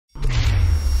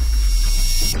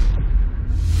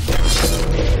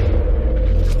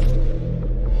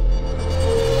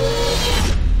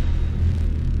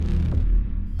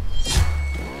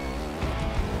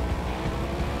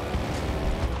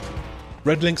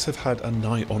Red Lynx have had a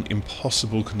nigh on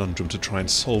impossible conundrum to try and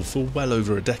solve for well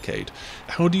over a decade.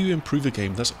 How do you improve a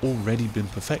game that's already been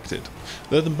perfected?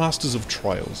 They're the masters of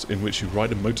trials, in which you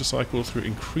ride a motorcycle through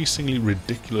increasingly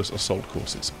ridiculous assault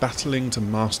courses, battling to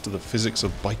master the physics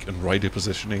of bike and rider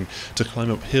positioning, to climb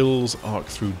up hills, arc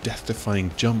through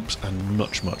death-defying jumps, and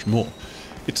much more.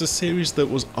 It's a series that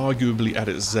was arguably at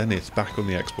its zenith back on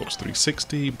the Xbox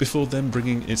 360, before then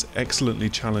bringing its excellently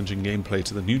challenging gameplay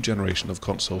to the new generation of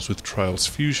consoles with Trials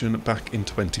Fusion back in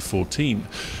 2014.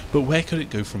 But where could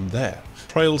it go from there?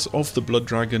 Trials of the Blood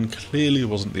Dragon clearly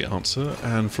wasn't the answer,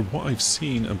 and from what I've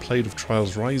seen and played of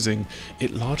Trials Rising,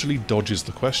 it largely dodges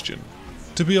the question.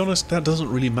 To be honest, that doesn't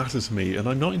really matter to me, and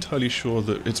I'm not entirely sure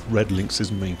that it's Red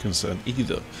Lynx's main concern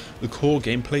either. The core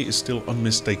gameplay is still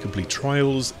unmistakably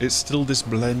Trials. It's still this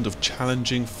blend of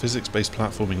challenging, physics-based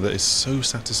platforming that is so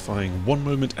satisfying one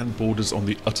moment and borders on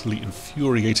the utterly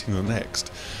infuriating the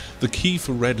next. The key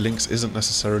for Red Lynx isn't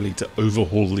necessarily to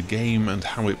overhaul the game and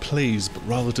how it plays, but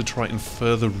rather to try and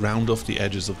further round off the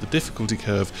edges of the difficulty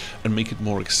curve and make it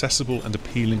more accessible and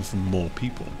appealing for more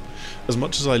people. As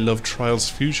much as I love Trials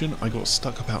Fusion, I got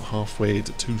stuck about halfway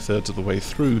to 2/3 of the way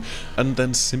through and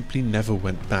then simply never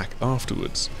went back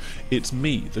afterwards. It's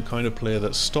me, the kind of player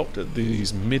that stopped at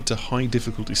these mid to high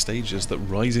difficulty stages that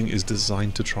Rising is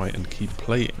designed to try and keep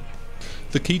playing.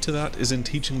 The key to that is in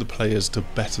teaching the players to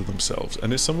better themselves,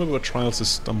 and it's somewhere where Trials has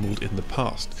stumbled in the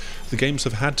past. The games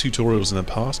have had tutorials in the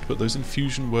past, but those in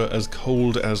Fusion were as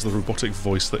cold as the robotic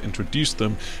voice that introduced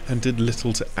them and did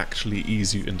little to actually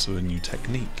ease you into a new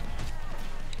technique.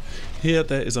 Here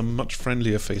there is a much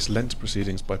friendlier face lent to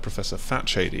proceedings by Professor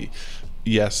Fatshady.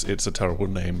 Yes, it's a terrible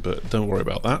name, but don't worry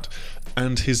about that,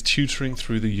 and his tutoring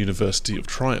through the University of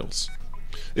Trials.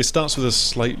 It starts with a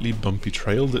slightly bumpy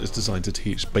trail that is designed to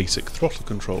teach basic throttle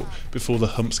control, before the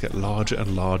humps get larger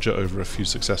and larger over a few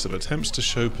successive attempts to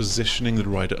show positioning the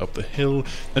rider up the hill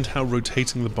and how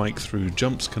rotating the bike through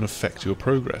jumps can affect your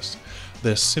progress.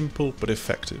 They're simple but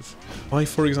effective. I,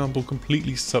 for example,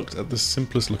 completely sucked at the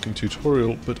simplest looking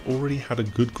tutorial, but already had a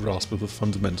good grasp of the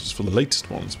fundamentals for the latest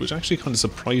ones, which actually kind of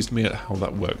surprised me at how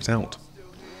that worked out.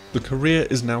 The career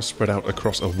is now spread out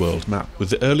across a world map, with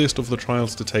the earliest of the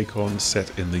trials to take on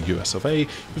set in the US of A,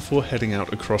 before heading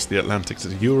out across the Atlantic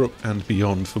to Europe and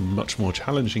beyond for much more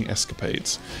challenging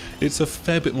escapades. It's a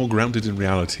fair bit more grounded in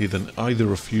reality than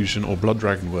either a Fusion or Blood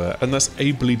Dragon were, and that's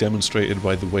ably demonstrated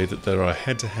by the way that there are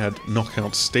head-to-head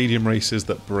knockout stadium races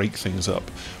that break things up.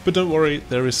 But don't worry,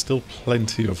 there is still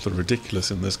plenty of the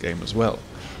ridiculous in this game as well.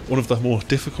 One of the more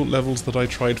difficult levels that I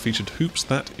tried featured hoops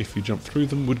that, if you jump through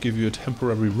them, would give you a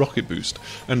temporary rocket boost,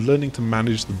 and learning to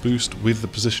manage the boost with the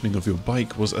positioning of your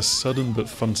bike was a sudden but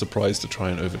fun surprise to try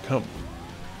and overcome.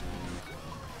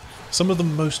 Some of the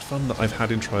most fun that I've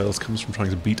had in Trials comes from trying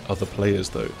to beat other players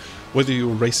though. Whether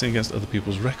you're racing against other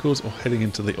people's records or heading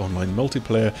into the online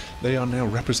multiplayer, they are now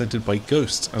represented by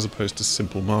ghosts as opposed to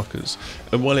simple markers.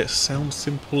 And while it sounds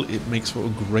simple, it makes for a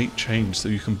great change so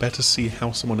you can better see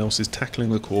how someone else is tackling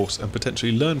the course and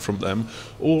potentially learn from them,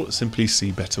 or simply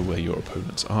see better where your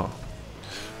opponents are.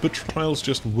 But Trials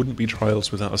just wouldn't be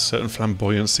Trials without a certain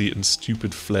flamboyancy and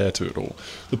stupid flair to it all.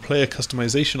 The player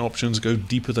customization options go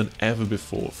deeper than ever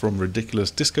before, from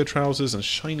ridiculous disco trousers and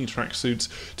shiny tracksuits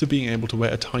to being able to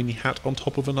wear a tiny hat on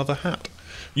top of another hat.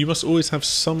 You must always have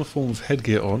some form of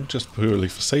headgear on, just purely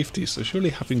for safety, so surely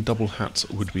having double hats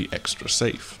would be extra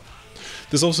safe.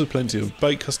 There's also plenty of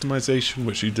bike customization,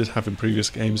 which you did have in previous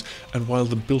games, and while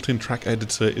the built-in track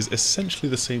editor is essentially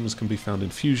the same as can be found in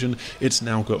Fusion, it's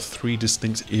now got 3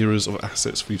 distinct eras of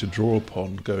assets for you to draw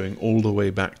upon, going all the way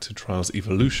back to Trials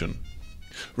Evolution.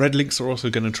 Red Lynx are also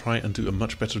going to try and do a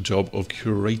much better job of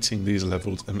curating these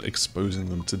levels and exposing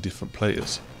them to different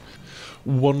players.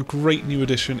 One great new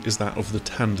addition is that of the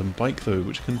tandem bike though,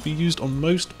 which can be used on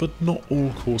most but not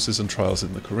all courses and trials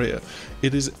in the career.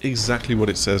 It is exactly what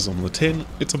it says on the tin,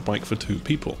 it's a bike for 2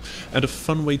 people, and a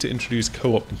fun way to introduce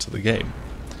co-op into the game.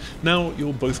 Now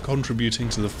you're both contributing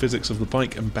to the physics of the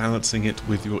bike and balancing it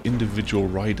with your individual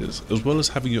riders, as well as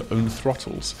having your own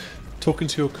throttles. Talking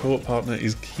to your co-op partner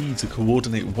is key to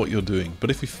coordinate what you're doing, but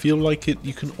if you feel like it,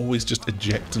 you can always just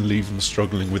eject and leave them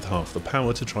struggling with half the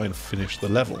power to try and finish the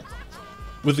level.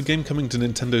 With the game coming to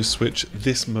Nintendo Switch,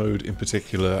 this mode in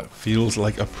particular feels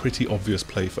like a pretty obvious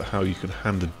play for how you can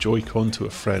hand the Joy-Con to a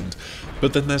friend,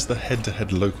 but then there's the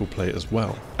head-to-head local play as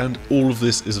well, and all of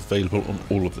this is available on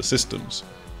all of the systems.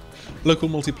 Local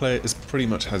multiplayer is pretty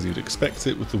much as you'd expect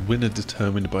it, with the winner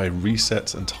determined by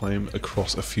resets and time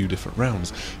across a few different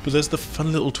rounds, but there's the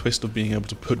fun little twist of being able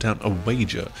to put down a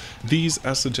wager. These,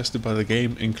 as suggested by the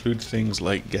game, include things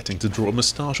like getting to draw a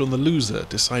moustache on the loser,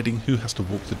 deciding who has to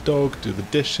walk the dog, do the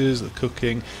dishes, the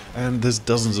cooking, and there's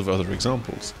dozens of other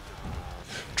examples.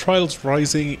 Trials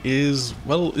Rising is,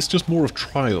 well, it's just more of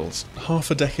Trials. Half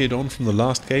a decade on from the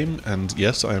last game, and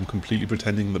yes, I am completely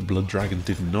pretending that Blood Dragon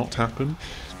did not happen,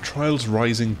 Trials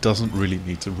Rising doesn't really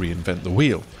need to reinvent the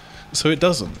wheel. So it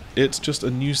doesn't. It's just a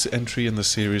new entry in the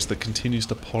series that continues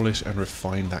to polish and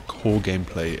refine that core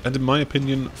gameplay, and in my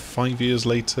opinion, 5 years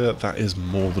later, that is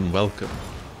more than welcome.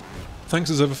 Thanks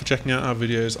as ever for checking out our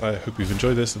videos. I hope you've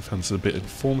enjoyed this and found this a bit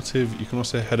informative. You can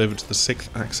also head over to the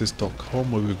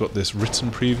sixthaxis.com where we've got this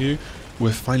written preview.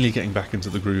 We're finally getting back into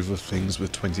the groove of things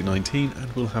with 2019,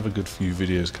 and we'll have a good few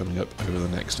videos coming up over the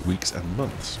next weeks and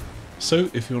months. So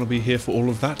if you want to be here for all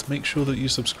of that, make sure that you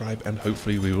subscribe, and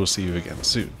hopefully we will see you again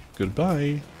soon.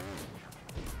 Goodbye!